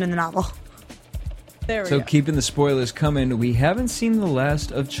mentioned in the novel. There we go. So keeping the spoilers coming, we haven't seen the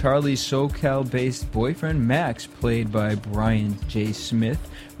last of Charlie's SoCal-based boyfriend Max, played by Brian J. Smith.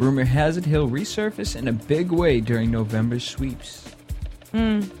 Rumor has it he'll resurface in a big way during November's sweeps.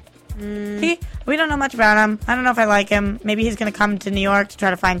 We don't know much about him. I don't know if I like him. Maybe he's going to come to New York to try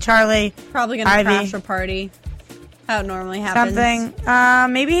to find Charlie. Probably going to crash a party. How it normally happens.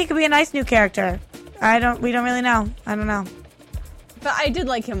 Something. Maybe he could be a nice new character. We don't really know. I don't know. But I did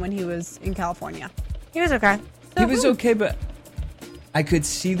like him when he was in California. He was okay. He was okay, but I could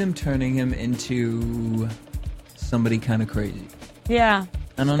see them turning him into somebody kind of crazy. Yeah.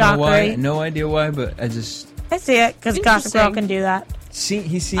 I don't know why. No idea why, but I see it, because Gossip Girl can do that.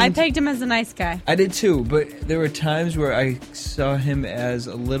 I pegged him as a nice guy. I did too, but there were times where I saw him as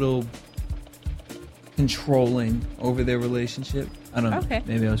a little controlling over their relationship. I don't know. Okay.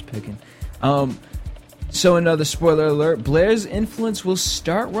 Maybe I was picking. So another spoiler alert, Blair's influence will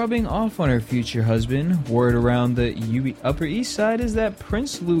start rubbing off on her future husband. Word around the Upper East Side is that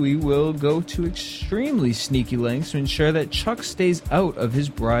Prince Louis will go to extremely sneaky lengths to ensure that Chuck stays out of his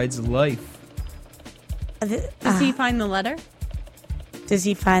bride's life. Does he find the letter? Does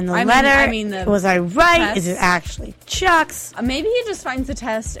he find the letter? Was I right? Test? Is it actually Chuck's? Maybe he just finds the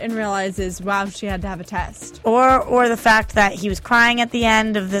test and realizes, wow, she had to have a test. Or the fact that he was crying at the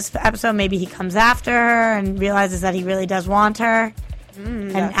end of this episode. Maybe he comes after her and realizes that he really does want her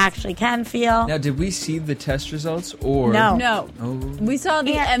and actually can feel. Now, did we see the test results? Or No. Oh. We saw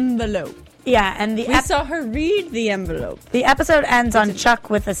the envelope. Yeah, and we saw her read the envelope. The episode ends on Chuck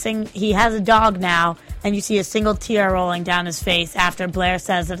with he has a dog now, and you see a single tear rolling down his face after Blair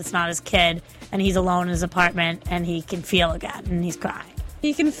says that it's not his kid, and he's alone in his apartment, and he can feel again, and he's crying.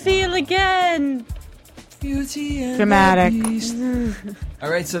 He can feel again. Beauty and dramatic. All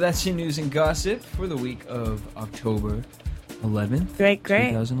right, so that's your news and gossip for the week of October 11th, Great.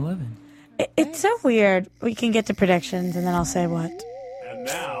 2011. It's so weird. We can get to predictions, and then I'll say what. And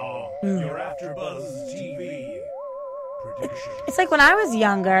now, your AfterBuzz TV prediction. It's like when I was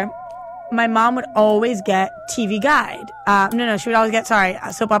younger, my mom would always get TV Guide. She would always get,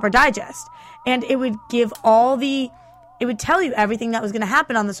 Soap Opera Digest. And it would give it would tell you everything that was going to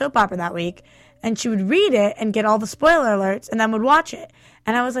happen on the soap opera that week. And she would read it and get all the spoiler alerts and then would watch it.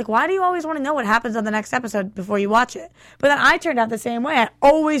 And I was like, why do you always want to know what happens on the next episode before you watch it? But then I turned out the same way. I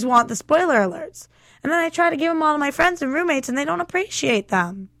always want the spoiler alerts. And then I try to give them all to my friends and roommates, and they don't appreciate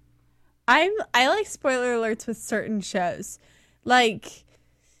them. I like spoiler alerts with certain shows. Like,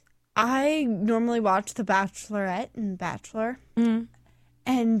 I normally watch The Bachelorette and Bachelor. Mm-hmm.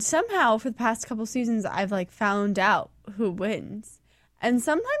 And somehow, for the past couple seasons, I've, found out who wins. And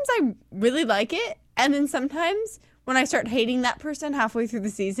sometimes I really like it. And then sometimes, when I start hating that person halfway through the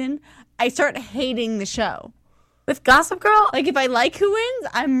season, I start hating the show. With Gossip Girl? If I like who wins,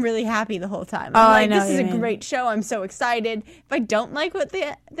 I'm really happy the whole time. I know this is a great show. I'm so excited. If I don't like what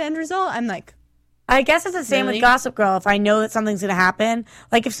the end result, I'm like, I guess it's the same with Gossip Girl. If I know that something's going to happen,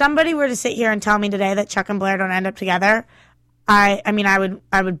 if somebody were to sit here and tell me today that Chuck and Blair don't end up together, I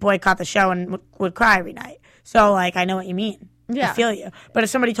would boycott the show and would cry every night. So I know what you mean. Yeah. I feel you. But if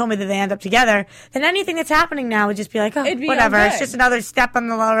somebody told me that they end up together, then anything that's happening now would just be like, It'd be whatever. okay. It's just another step on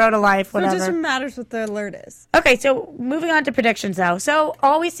the road of life, whatever. So it just matters what the alert is. Okay, so moving on to predictions, though. So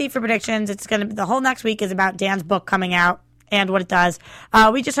all we see for predictions, it's going to be the whole next week is about Dan's book coming out and what it does.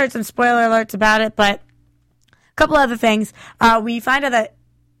 We just heard some spoiler alerts about it, but a couple other things. We find out that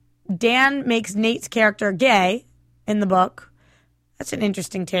Dan makes Nate's character gay in the book. That's an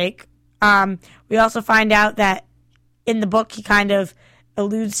interesting take. We also find out that in the book he kind of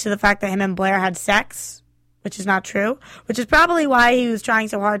alludes to the fact that him and Blair had sex, which is not true, which is probably why he was trying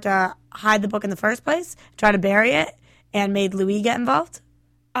so hard to hide the book in the first place, try to bury it, and made Louis get involved.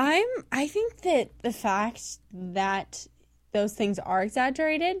 I think that the fact that those things are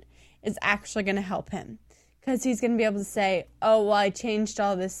exaggerated is actually going to help him, because he's going to be able to say, oh, well, I changed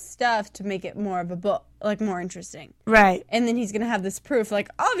all this stuff to make it more of a book, more interesting. Right. And then he's going to have this proof,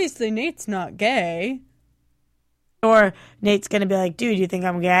 obviously Nate's not gay. Or Nate's going to be like, dude, you think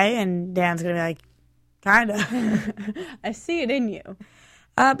I'm gay? And Dan's going to be like, kind of. I see it in you.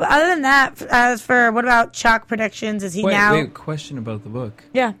 But other than that, as for what about Chuck predictions? Is he now... Wait, question about the book.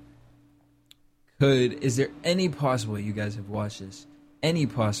 Yeah. Is there any possible way, you guys have watched this, any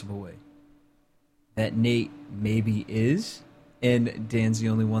possible way that Nate maybe is and Dan's the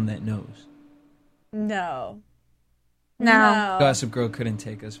only one that knows? No. Gossip Girl couldn't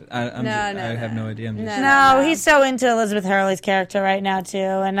take us. I have no idea. No, he's so into Elizabeth Hurley's character right now, too.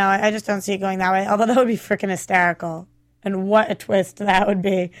 And no, I just don't see it going that way. Although that would be freaking hysterical. And what a twist that would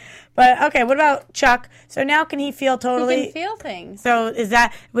be. But, okay, what about Chuck? So now can he feel totally... He can feel things. So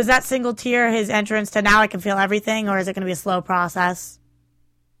was that single tear his entrance to now I can feel everything? Or is it going to be a slow process?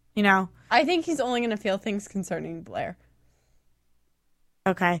 You know? I think he's only going to feel things concerning Blair.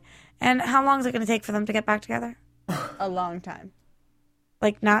 Okay. And how long is it going to take for them to get back together? A long time.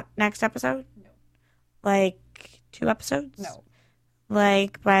 Like, not next episode? No. Like, 2 episodes? No.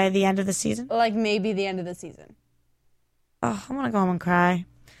 Like, by the end of the season? Like, maybe the end of the season. Oh, I want to go home and cry.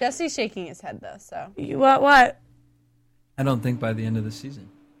 Jesse's shaking his head, though, so. What? I don't think by the end of the season.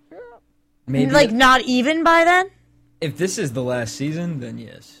 Maybe. Like, not even by then? If this is the last season, then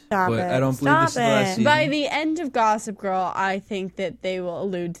yes. Stop but it. I don't believe this is the last season. By the end of Gossip Girl, I think that they will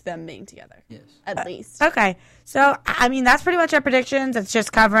allude to them being together. Yes. At least. Okay. So, I mean, that's pretty much our predictions. It's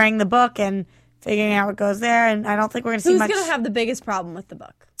just covering the book and figuring out what goes there. And I don't think we're going to see much. Who's going to have the biggest problem with the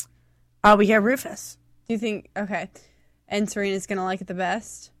book? Oh, we hear Rufus. Do you think? Okay. And Serena's going to like it the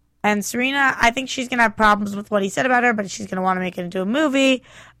best? And Serena, I think she's going to have problems with what he said about her, but she's going to want to make it into a movie.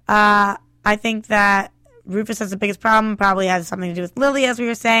 I think that Rufus has the biggest problem, probably has something to do with Lily, as we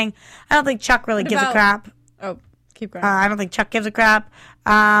were saying. I don't think Chuck really gives a crap. Oh, keep going. I don't think Chuck gives a crap.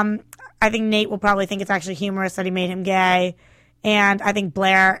 I think Nate will probably think it's actually humorous that he made him gay. And I think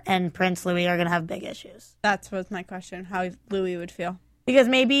Blair and Prince Louis are going to have big issues. That was my question, how Louis would feel. Because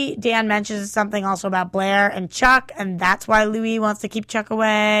maybe Dan mentions something also about Blair and Chuck, and that's why Louis wants to keep Chuck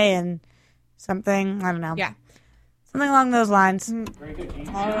away and something. I don't know. Yeah. Something along those lines. All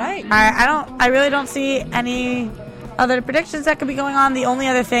right. I really don't see any other predictions that could be going on. The only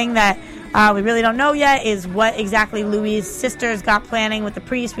other thing that we really don't know yet is what exactly Louis' sister's got planning with the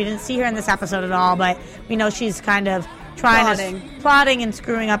priest. We didn't see her in this episode at all, but we know she's kind of plotting and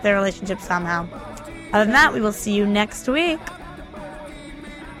screwing up their relationship somehow. Other than that, we will see you next week.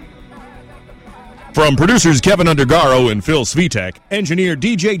 From producers Kevin Undergaro and Phil Svitek, engineer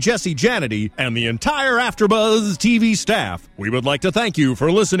DJ Jesse Janity, and the entire AfterBuzz TV staff, we would like to thank you for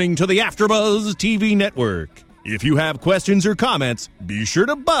listening to the AfterBuzz TV network. If you have questions or comments, be sure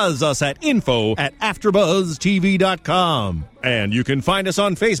to buzz us at info@AfterBuzzTV.com. And you can find us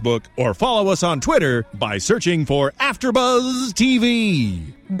on Facebook or follow us on Twitter by searching for AfterBuzz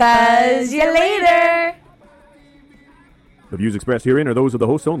TV. Buzz you later! The views expressed herein are those of the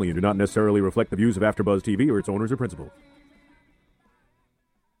hosts only and do not necessarily reflect the views of AfterBuzz TV or its owners or principals.